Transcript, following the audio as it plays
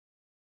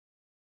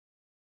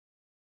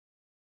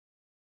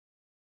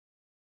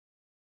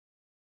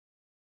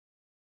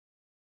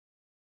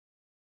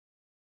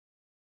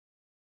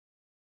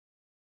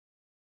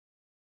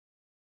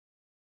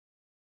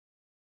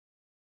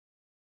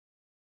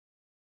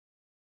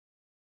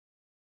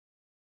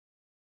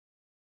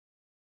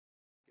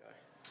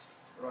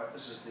Right,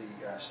 this is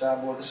the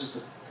STARBoard. This is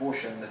the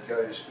portion that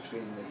goes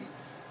between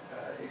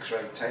the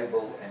X-ray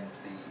table and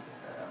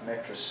the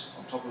mattress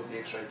on top of the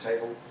X-ray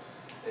table.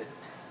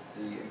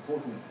 The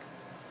important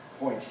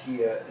point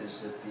here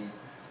is that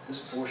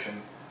this portion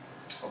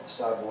of the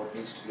STARBoard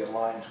needs to be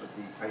aligned with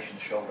the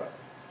patient's shoulder.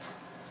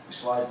 We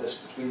slide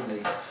this between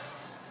the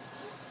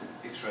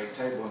X-ray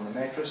table and the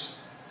mattress,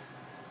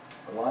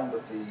 aligned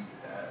with the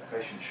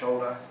patient's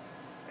shoulder,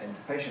 and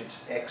the patient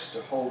acts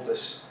to hold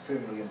this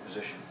firmly in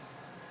position.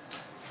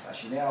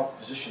 She now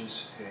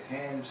positions her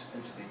hand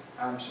into the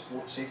arm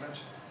support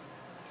segment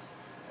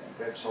and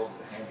grabs hold of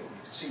the handle.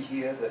 You can see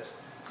here that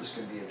this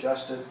can be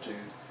adjusted to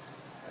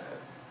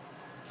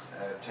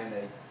obtain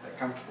a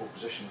comfortable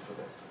position for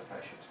the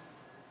patient.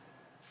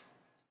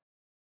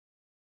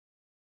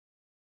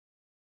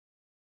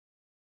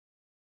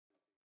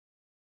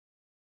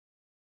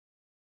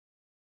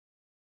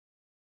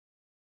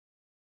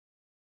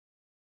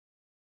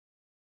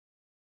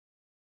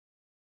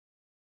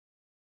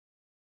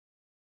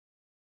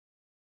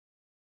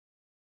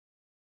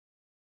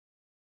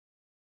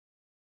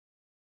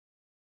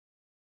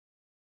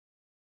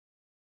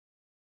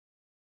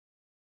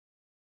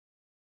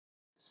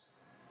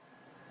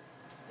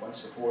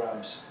 Once the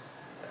forearms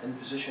are in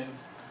position,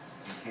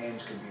 the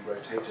hands can be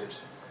rotated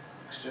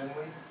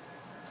externally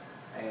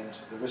and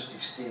the wrist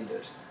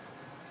extended.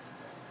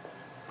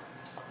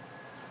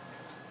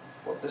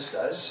 What this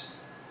does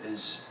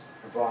is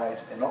provide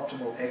an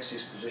optimal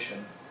access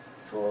position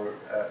for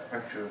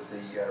puncture of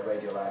the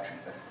radial artery.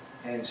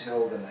 The hands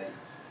held in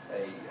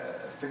a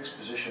fixed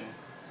position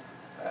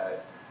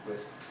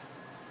with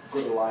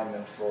good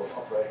alignment for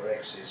operator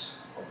access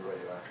of the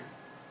radial artery.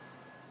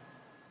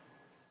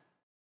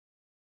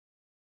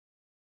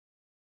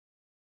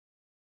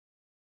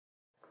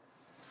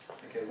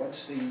 Okay,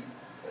 once the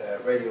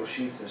radial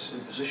sheath is in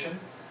position,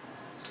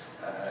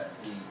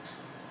 the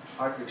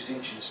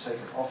hyperextension is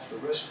taken off the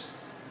wrist,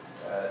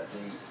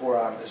 the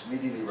forearm is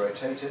medially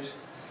rotated,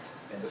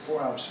 and the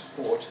forearm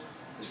support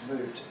is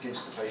moved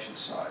against the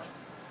patient's side.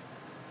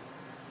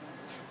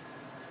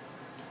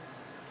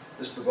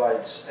 This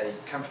provides a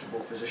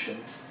comfortable position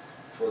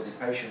for the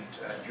patient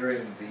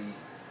during the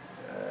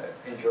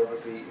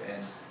angiography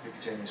and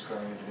percutaneous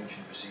coronary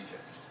intervention procedure.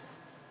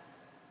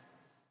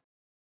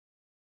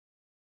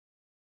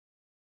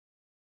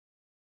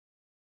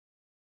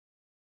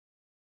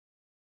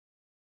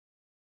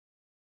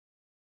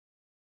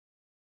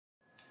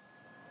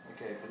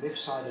 Okay, for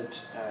left-sided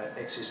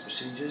access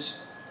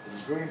procedures, it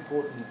is very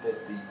important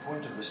that the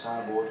point of the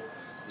STARBoard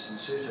is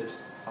inserted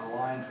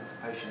aligned with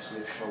the patient's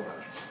left shoulder.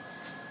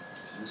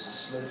 So this is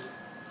slid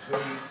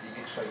between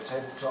the X-ray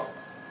tabletop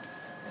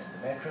and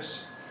the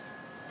mattress.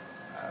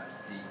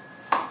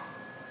 The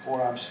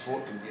forearm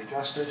support can be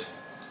adjusted,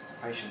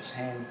 the patient's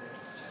hand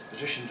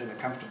positioned in a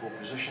comfortable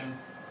position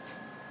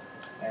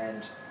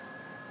and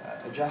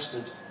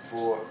adjusted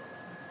for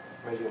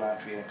radial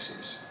artery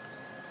access.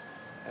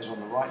 As on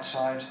the right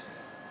side,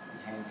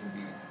 the hand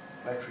can be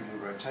laterally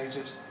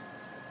rotated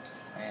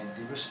and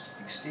the wrist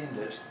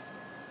extended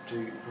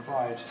to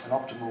provide an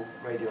optimal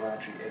radial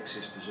artery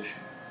access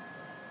position.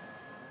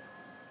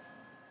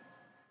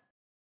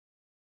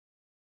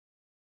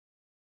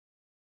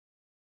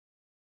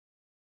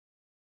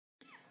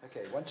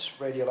 Okay, once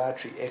radial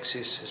artery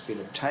access has been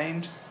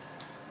obtained,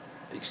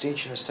 the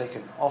extension is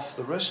taken off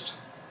the wrist,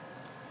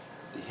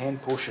 the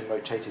hand portion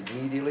rotated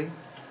medially,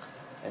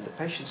 and the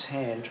patient's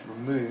hand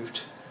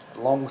removed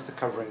along with the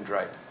covering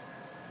drape.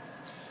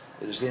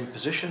 It is then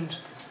positioned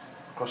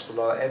across the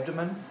lower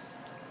abdomen,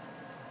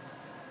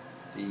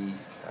 the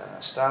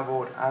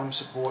STARBoard arm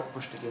support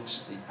pushed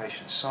against the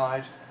patient's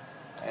side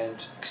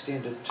and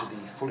extended to the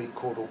fully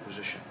caudal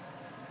position.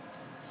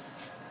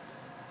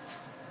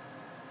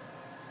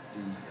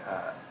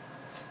 The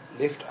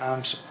left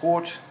arm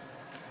support,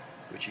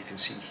 which you can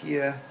see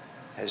here,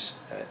 has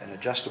an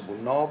adjustable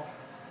knob.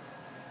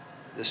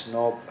 This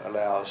knob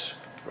allows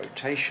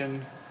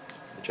rotation,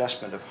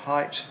 adjustment of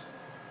height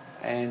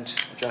and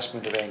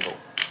adjustment of angle.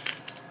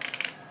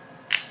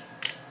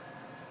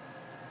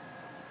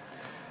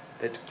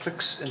 It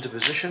clicks into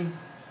position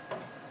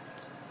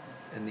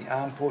in the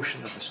arm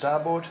portion of the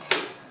STARBoard.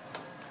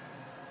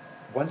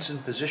 Once in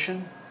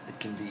position, it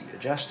can be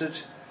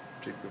adjusted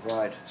to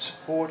provide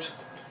support.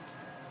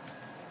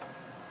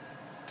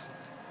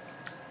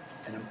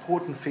 An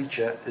important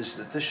feature is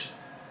that this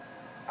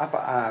upper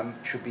arm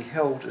should be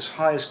held as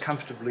high as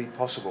comfortably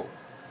possible.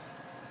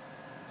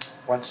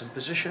 Once in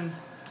position,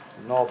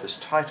 the knob is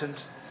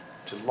tightened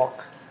to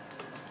lock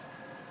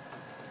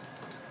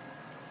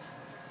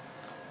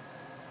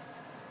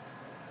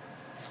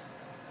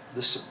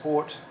this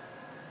support.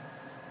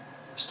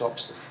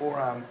 Stops the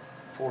forearm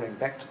falling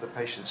back to the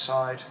patient's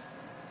side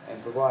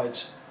and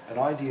provides an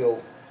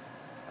ideal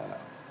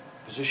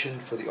position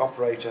for the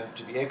operator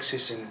to be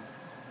accessing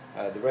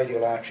the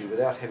radial artery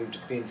without having to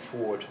bend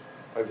forward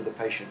over the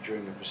patient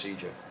during the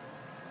procedure.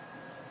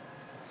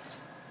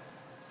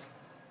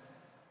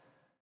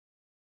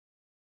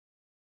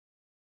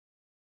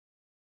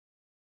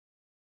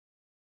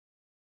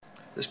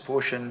 This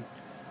portion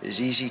is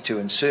easy to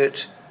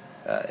insert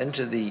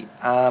into the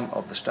arm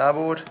of the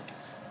STARBoard.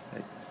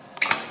 It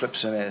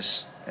clips in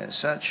as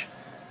such.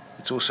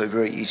 It's also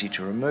very easy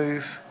to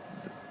remove,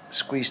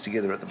 squeezed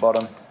together at the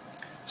bottom,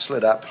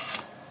 slid up,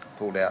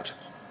 pulled out.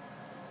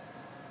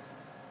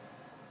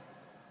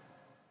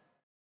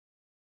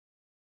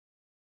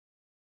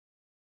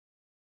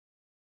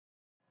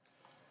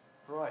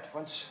 Right,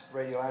 once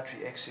radial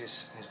artery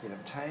access has been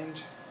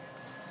obtained,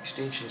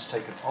 extension is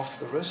taken off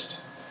the wrist,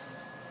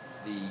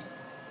 the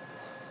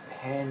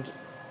hand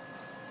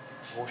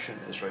portion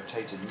is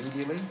rotated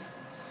medially,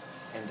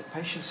 and the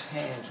patient's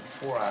hand and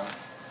forearm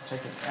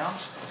taken out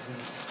of the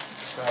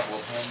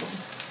STARBoard handle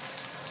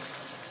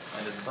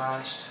and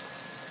advanced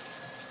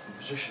and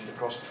positioned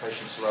across the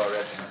patient's lower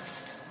abdomen.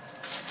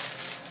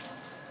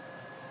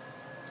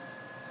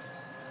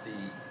 The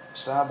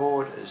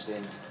STARBoard is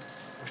then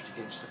pushed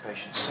against the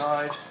patient's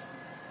side,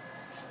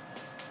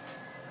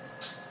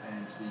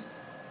 and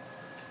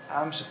the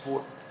arm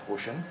support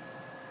portion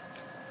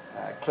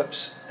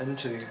clips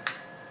into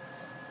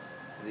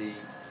the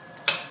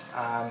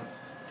arm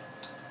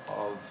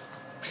of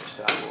the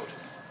STARBoard.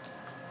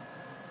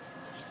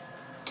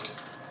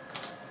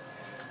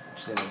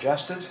 It's then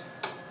adjusted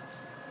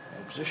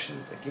and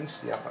positioned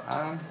against the upper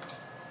arm.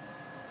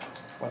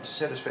 Once a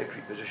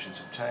satisfactory position is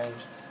obtained,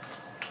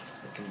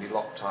 it can be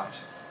locked tight.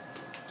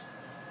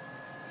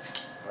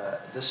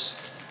 This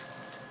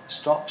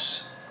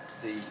stops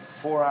the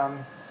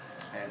forearm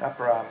and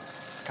upper arm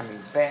coming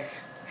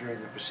back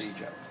during the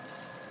procedure.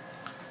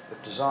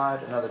 If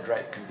desired, another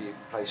drape can be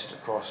placed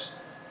across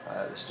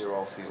the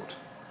sterile field.